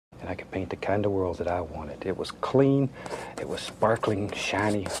I could paint the kind of world that I wanted. It was clean, it was sparkling,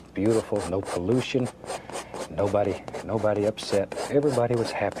 shiny, beautiful, no pollution, nobody upset. Everybody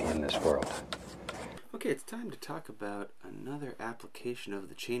was happy in this world. Okay, it's time to talk about another application of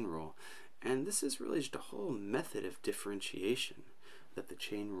the chain rule, and this is really just a whole method of differentiation that the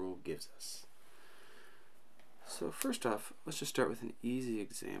chain rule gives us. So first off, let's just start with an easy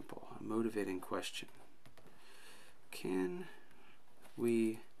example, a motivating question. Can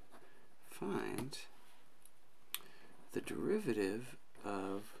we find the derivative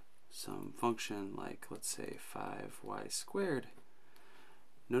of some function like, let's say, 5y squared?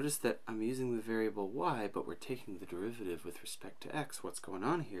 Notice that I'm using the variable y, but we're taking the derivative with respect to x. What's going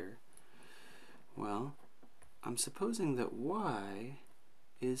on here? Well, I'm supposing that y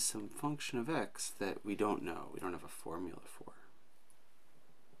is some function of x that we don't know. We don't have a formula for.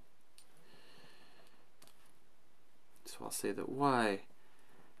 So I'll say that y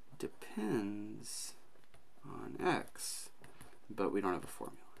depends on x, but we don't have a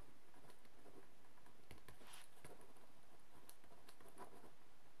formula.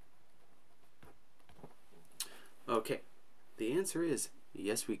 Okay, the answer is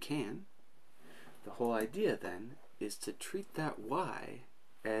yes, we can. The whole idea then is to treat that y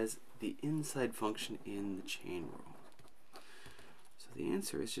as the inside function in the chain rule. So the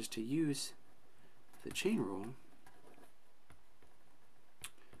answer is just to use the chain rule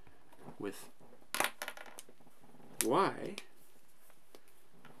with y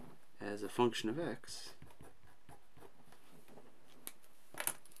as a function of x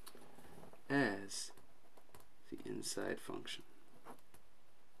as the inside function.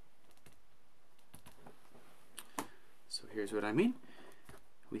 So here's what I mean.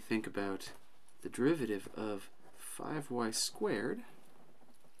 We think about the derivative of 5y squared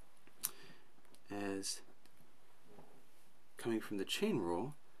as coming from the chain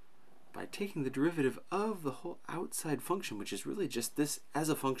rule by taking the derivative of the whole outside function, which is really just this as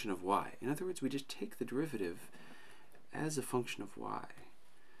a function of y. In other words, we just take the derivative as a function of y.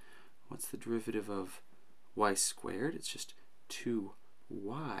 What's the derivative of y squared? It's just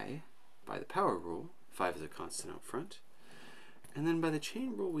 2y by the power rule. 5 is a constant out front. And then by the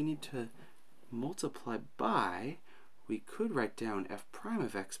chain rule, we need to multiply by. We could write down f prime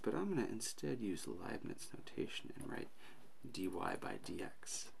of x, but I'm going to instead use Leibniz notation and write dy by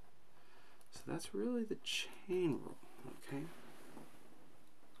dx. So that's really the chain rule, okay?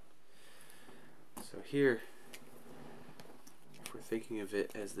 So here, if we're thinking of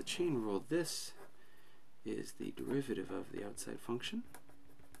it as the chain rule, this is the derivative of the outside function.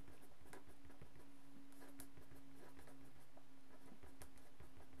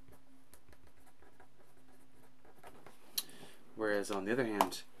 Whereas on the other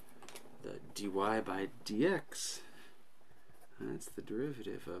hand, the dy by dx, that's the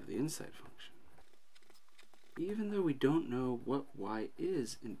derivative of the inside function. Even though we don't know what y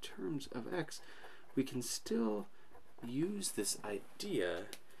is in terms of x, we can still use this idea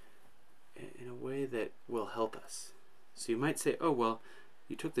in a way that will help us. So you might say, oh, well,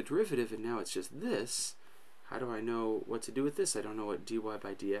 you took the derivative and now it's just this. How do I know what to do with this? I don't know what dy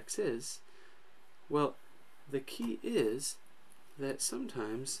by dx is. Well, the key is that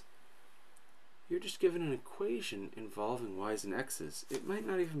sometimes you're just given an equation involving y's and x's. It might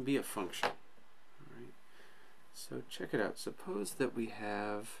not even be a function. All right? So check it out. Suppose that we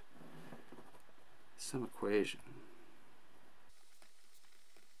have some equation.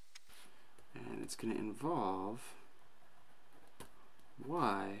 And it's going to involve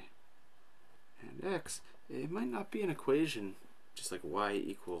y and x. It might not be an equation just like y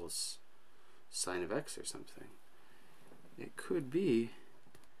equals sine of x or something. It could be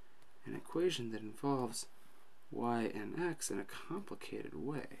an equation that involves y and x in a complicated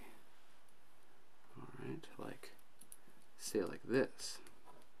way. Alright, like, say like this.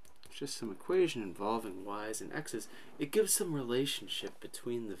 It's just some equation involving y's and x's. It gives some relationship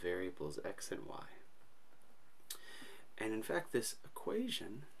between the variables x and y. And in fact, this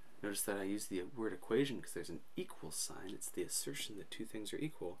equation, notice that I use the word equation because there's an equal sign. It's the assertion that two things are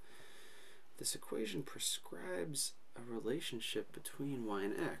equal. This equation prescribes a relationship between y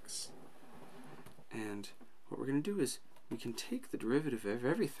and x. And what we're going to do is we can take the derivative of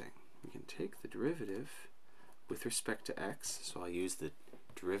everything. We can take the derivative with respect to x, so I'll use the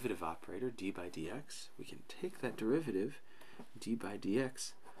derivative operator, d by dx. We can take that derivative, d by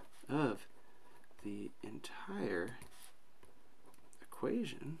dx, of the entire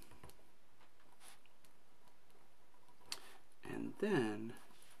equation, and then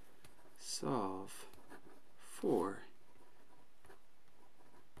solve for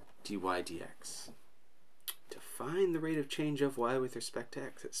dy dx to find the rate of change of y with respect to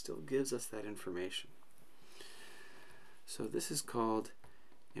x. It still gives us that information. So this is called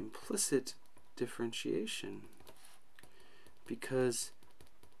implicit differentiation because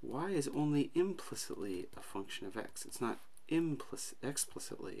y is only implicitly a function of x. It's not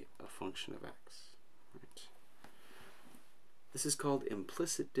explicitly a function of x. Right? This is called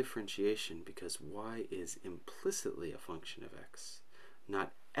implicit differentiation because y is implicitly a function of x,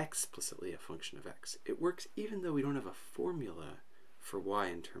 not explicitly a function of x. It works even though we don't have a formula for y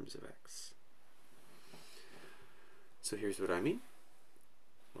in terms of x. So here's what I mean.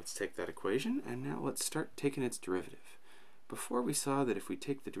 Let's take that equation and now let's start taking its derivative. Before we saw that if we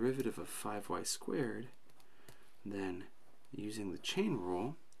take the derivative of 5y squared, then using the chain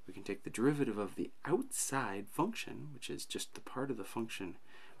rule, we can take the derivative of the outside function, which is just the part of the function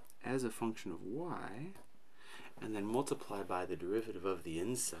as a function of y, and then multiply by the derivative of the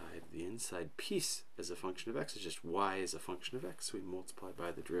inside piece as a function of x is just y as a function of x. So we multiply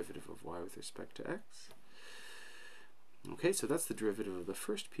by the derivative of y with respect to x. Okay, so that's the derivative of the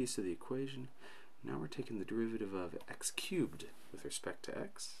first piece of the equation. Now we're taking the derivative of x cubed with respect to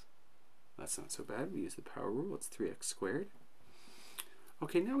x. That's not so bad. We use the power rule. It's 3x squared.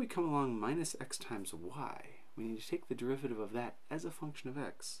 Okay, now we come along minus x times y. We need to take the derivative of that as a function of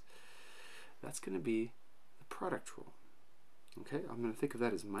x. That's going to be the product rule. Okay, I'm going to think of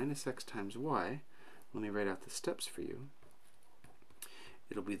that as minus x times y. Let me write out the steps for you.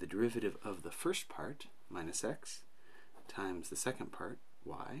 It'll be the derivative of the first part, minus x, times the second part,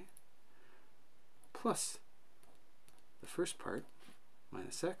 y, plus the first part,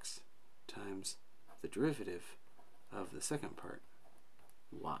 minus x, times the derivative of the second part,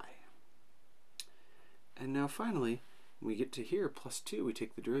 y. And now finally, when we get to here, plus 2, we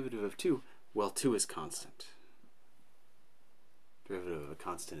take the derivative of 2. Well, 2 is constant. Derivative of a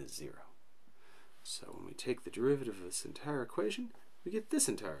constant is 0. So when we take the derivative of this entire equation, we get this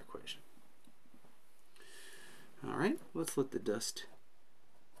entire equation. All right, let's let the dust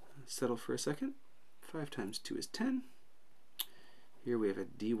settle for a second. 5 times 2 is 10. Here we have a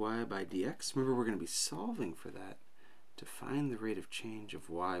dy by dx. Remember, we're going to be solving for that to find the rate of change of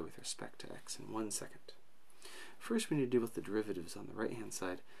y with respect to x in 1 second. First, we need to deal with the derivatives on the right-hand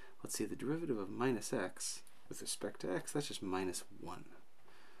side. Let's see, the derivative of minus x with respect to x, that's just minus 1.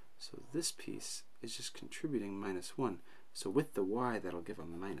 So this piece is just contributing minus 1. So with the y, that'll give a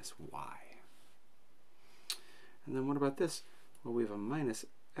minus y. And then what about this? Well, we have a minus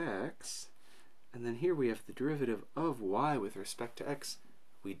x, and then here we have the derivative of y with respect to x.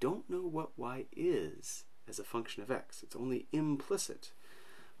 We don't know what y is as a function of x. It's only implicit.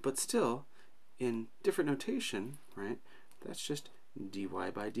 But still, in different notation, right, that's just dy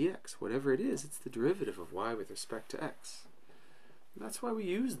by dx. Whatever it is, it's the derivative of y with respect to x. And that's why we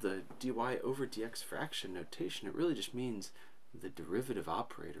use the dy over dx fraction notation. It really just means the derivative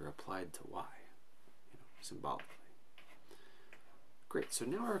operator applied to y, symbolically. Great, so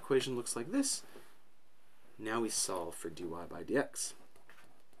now our equation looks like this. Now we solve for dy by dx.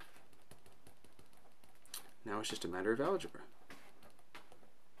 Now it's just a matter of algebra.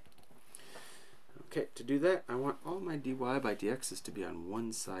 Okay, to do that, I want all my dy by dx's to be on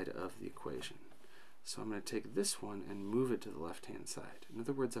one side of the equation. So I'm going to take this one and move it to the left-hand side. In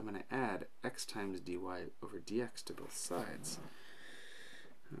other words, I'm going to add x times dy over dx to both sides.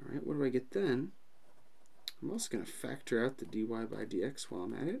 All right, what do I get then? I'm also going to factor out the dy by dx while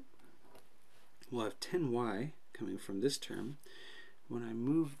I'm at it. We'll have 10y coming from this term. When I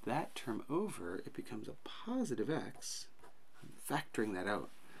move that term over, it becomes a positive x. I'm factoring that out,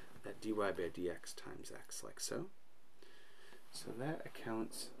 that dy by dx times x, like so. So that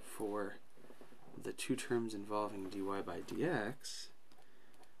accounts for the two terms involving dy by dx.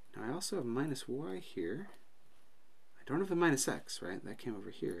 Now I also have minus y here. I don't have the minus x, right? That came over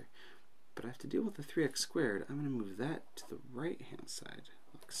here. But I have to deal with the 3x squared. I'm going to move that to the right-hand side,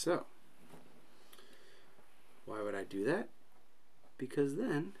 like so. Why would I do that? Because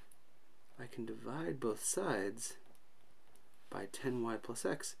then I can divide both sides by 10y plus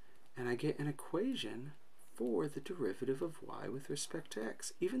x, and I get an equation for the derivative of y with respect to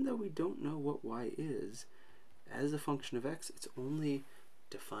x. Even though we don't know what y is as a function of x, it's only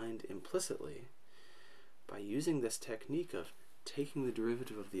defined implicitly. By using this technique of taking the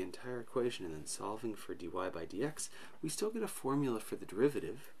derivative of the entire equation and then solving for dy by dx, we still get a formula for the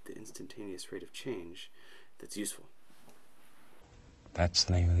derivative, the instantaneous rate of change, that's useful. That's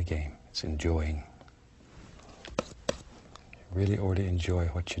the name of the game. It's enjoying. You really ought to enjoy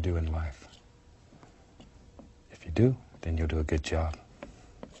what you do in life. If you do, then you'll do a good job.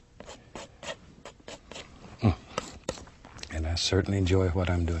 And I certainly enjoy what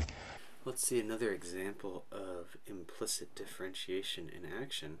I'm doing. Let's see another example of implicit differentiation in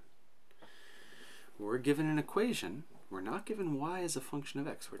action. We're given an equation. We're not given y as a function of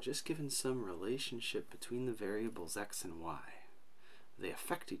x. We're just given some relationship between the variables x and y. They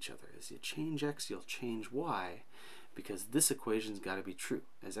affect each other. As you change x, you'll change y, because this equation's got to be true.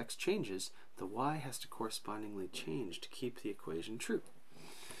 As x changes, the y has to correspondingly change to keep the equation true.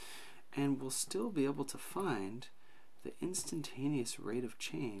 And we'll still be able to find the instantaneous rate of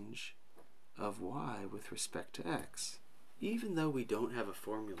change of y with respect to x, even though we don't have a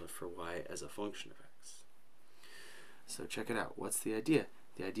formula for y as a function of x. So check it out. What's the idea?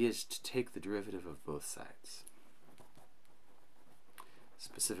 The idea is to take the derivative of both sides.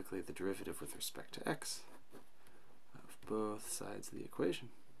 Specifically, the derivative with respect to x of both sides of the equation.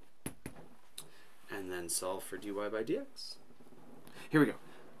 And then solve for dy by dx. Here we go.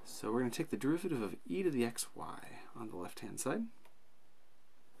 So we're going to take the derivative of e to the xy on the left-hand side.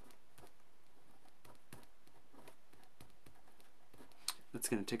 That's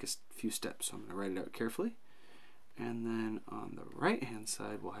going to take us a few steps, so I'm going to write it out carefully. And then on the right-hand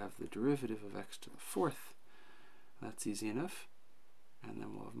side, we'll have the derivative of x to the fourth. That's easy enough. And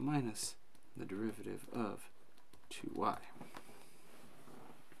then we'll have minus the derivative of 2y.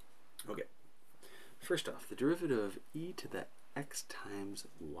 Okay. First off, the derivative of e to the x times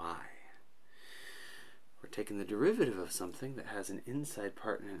y. We're taking the derivative of something that has an inside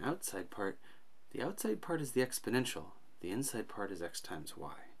part and an outside part. The outside part is the exponential. The inside part is x times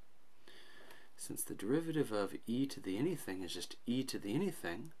y. Since the derivative of e to the anything is just e to the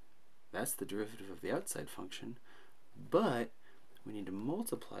anything, that's the derivative of the outside function, but we need to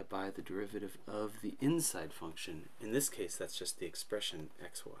multiply by the derivative of the inside function. In this case, that's just the expression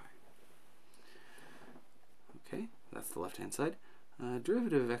xy. Okay, that's the left-hand side.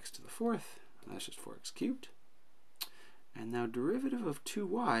 Derivative of x to the fourth, that's just 4x cubed. And now derivative of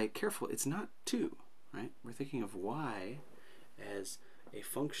 2y, careful, it's not 2, right? We're thinking of y as a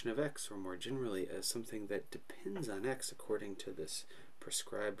function of x, or more generally as something that depends on x according to this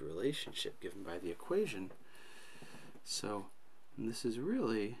prescribed relationship given by the equation. So this is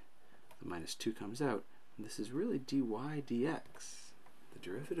really, the minus 2 comes out, and this is really dy dx. The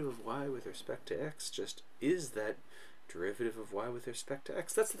derivative of y with respect to x just is that derivative of y with respect to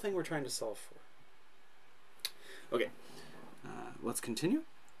x. That's the thing we're trying to solve for. Okay, let's continue.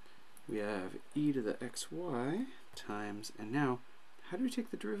 We have e to the xy times, and now, how do we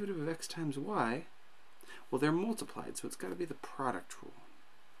take the derivative of x times y? Well, they're multiplied, so it's got to be the product rule.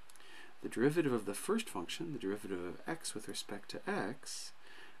 The derivative of the first function, the derivative of x with respect to x,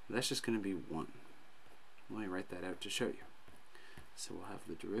 that's just going to be 1. Let me write that out to show you. So we'll have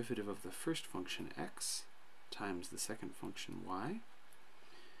the derivative of the first function x times the second function y.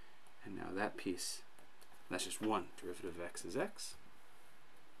 And now that piece, that's just 1. Derivative of x is x.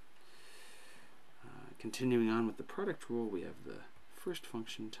 Continuing on with the product rule, we have the first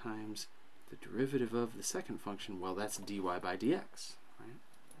function times the derivative of the second function. Well, that's dy by dx, right?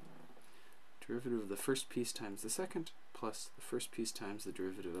 Derivative of the first piece times the second, plus the first piece times the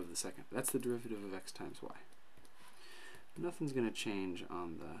derivative of the second. That's the derivative of x times y. Nothing's going to change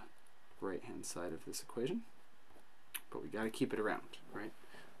on the right-hand side of this equation, but we got to keep it around, right?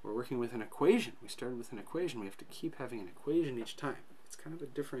 We're working with an equation. We started with an equation. We have to keep having an equation each time. It's kind of a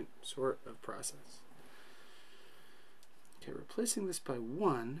different sort of process. Okay, replacing this by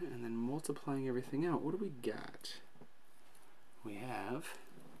 1 and then multiplying everything out, what do we got? We have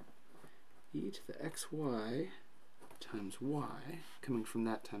e to the xy times y, coming from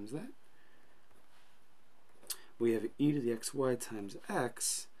that times that. We have e to the xy times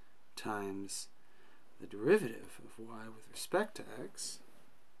x times the derivative of y with respect to x.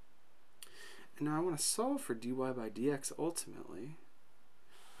 And now I want to solve for dy by dx ultimately.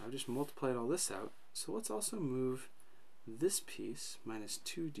 I've just multiplied all this out, so let's also move this piece, minus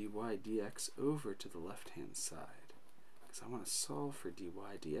 2 dy dx, over to the left-hand side, because I want to solve for dy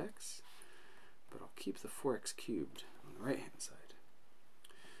dx, but I'll keep the 4x cubed on the right-hand side.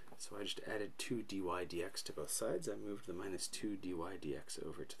 So I just added 2 dy dx to both sides. I moved the minus 2 dy dx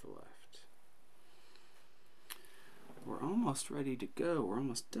over to the left. We're almost ready to go. We're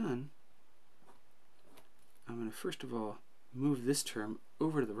almost done. I'm going to first of all move this term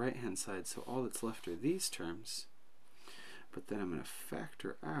over to the right-hand side, so all that's left are these terms. But then I'm going to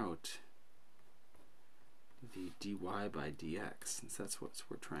factor out the dy by dx, since that's what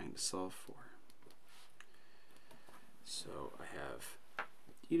we're trying to solve for. So I have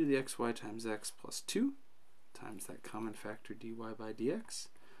e to the xy times x plus 2 times that common factor dy by dx.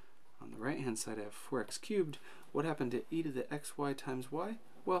 On the right-hand side I have 4x cubed. What happened to e to the xy times y?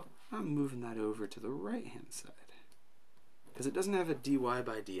 Well, I'm moving that over to the right-hand side, because it doesn't have a dy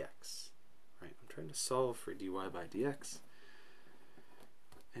by dx. trying to solve for dy by dx.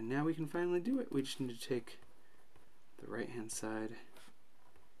 And now we can finally do it. We just need to take the right-hand side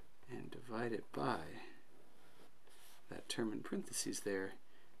and divide it by that term in parentheses there,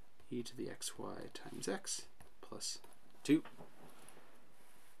 e to the xy times x plus 2.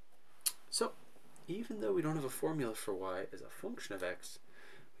 So, even though we don't have a formula for y as a function of x,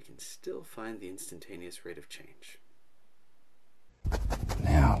 we can still find the instantaneous rate of change.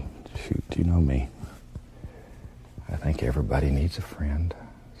 Now, shoot, you know me. I think everybody needs a friend,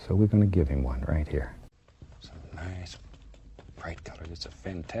 so we're going to give him one right here. Some nice, bright colors. It's a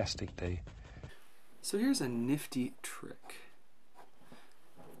fantastic day. So here's a nifty trick.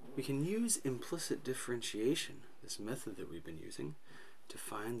 We can use implicit differentiation, this method that we've been using, to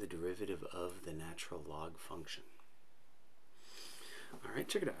find the derivative of the natural log function. All right,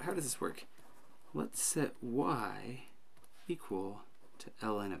 check it out. How does this work? Let's set y equal to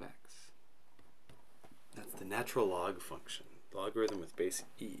ln of x. That's the natural log function, logarithm with base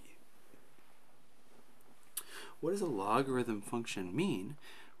e. What does a logarithm function mean?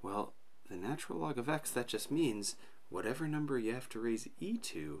 Well, the natural log of x, that just means whatever number you have to raise e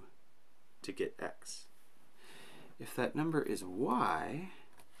to get x. If that number is y,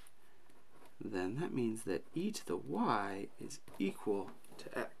 then that means that e to the y is equal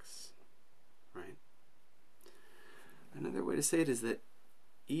to x, right? Another way to say it is that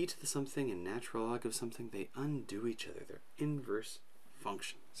e to the something and natural log of something, they undo each other. They're inverse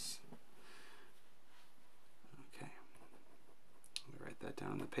functions. Okay, let me write that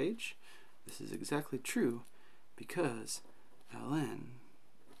down on the page. This is exactly true because ln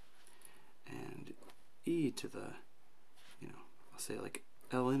and e to the, I'll say like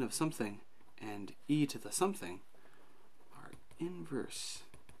ln of something and e to the something are inverse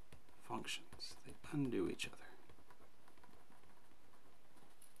functions. They undo each other.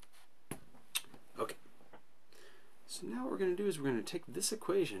 Okay, so now what we're going to do is we're going to take this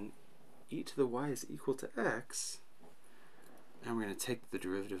equation, e to the y is equal to x, and we're going to take the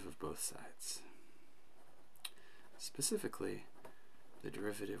derivative of both sides. Specifically, the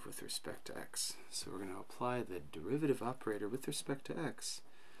derivative with respect to x. So we're going to apply the derivative operator with respect to x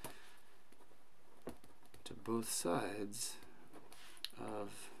to both sides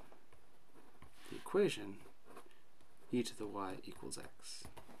of the equation e to the y equals x.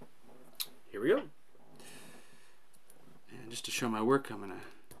 Here we go. And just to show my work, I'm going to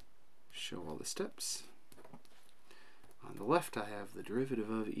show all the steps. On the left, I have the derivative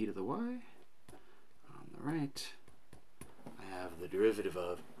of e to the y. On the right, I have the derivative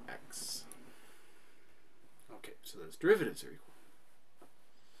of x. Okay, so those derivatives are equal.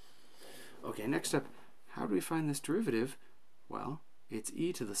 Okay, next up, how do we find this derivative? Well, it's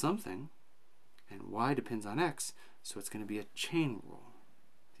e to the something, and y depends on x, so it's going to be a chain rule.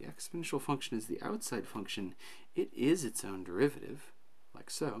 The exponential function is the outside function. It is its own derivative, like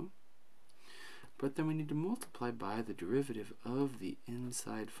so. But then we need to multiply by the derivative of the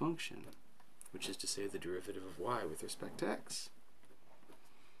inside function, which is to say the derivative of y with respect to x.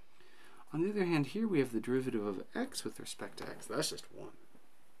 On the other hand, here we have the derivative of x with respect to x. That's just 1.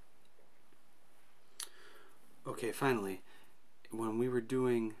 Okay, finally, when we were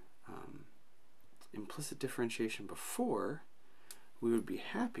doing implicit differentiation before, we would be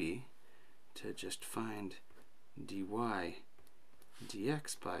happy to just find dy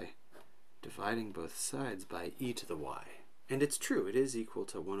dx by dividing both sides by e to the y. And it's true, it is equal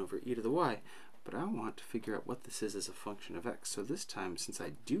to 1 over e to the y, but I want to figure out what this is as a function of x. So this time, since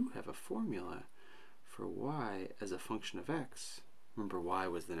I do have a formula for y as a function of x, remember y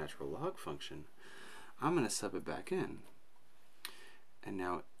was the natural log function, I'm going to sub it back in. And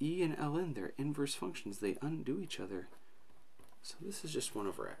now e and ln, they're inverse functions. They undo each other. So this is just 1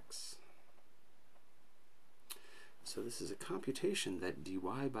 over x. So this is a computation that dy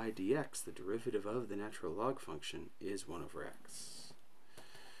by dx, the derivative of the natural log function, is 1 over x.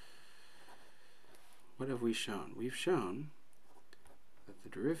 What have we shown? We've shown that the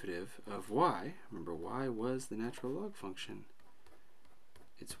derivative of y, remember y was the natural log function,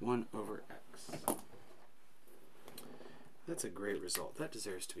 it's 1 over x. That's a great result. That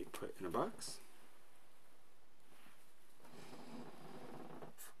deserves to be put in a box.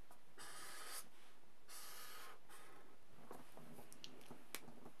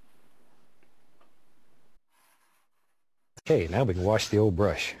 Okay, now we can wash the old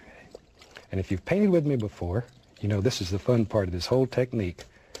brush. And if you've painted with me before, you know this is the fun part of this whole technique.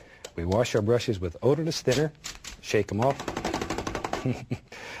 We wash our brushes with odorless thinner, shake them off,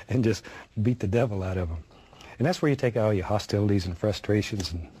 and just beat the devil out of them. And that's where you take out all your hostilities and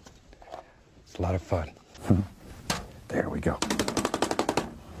frustrations, and it's a lot of fun. There we go.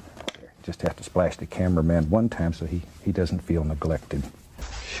 There, just have to splash the cameraman one time so he doesn't feel neglected.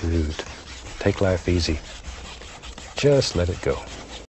 Shoot. Take life easy. Just let it go.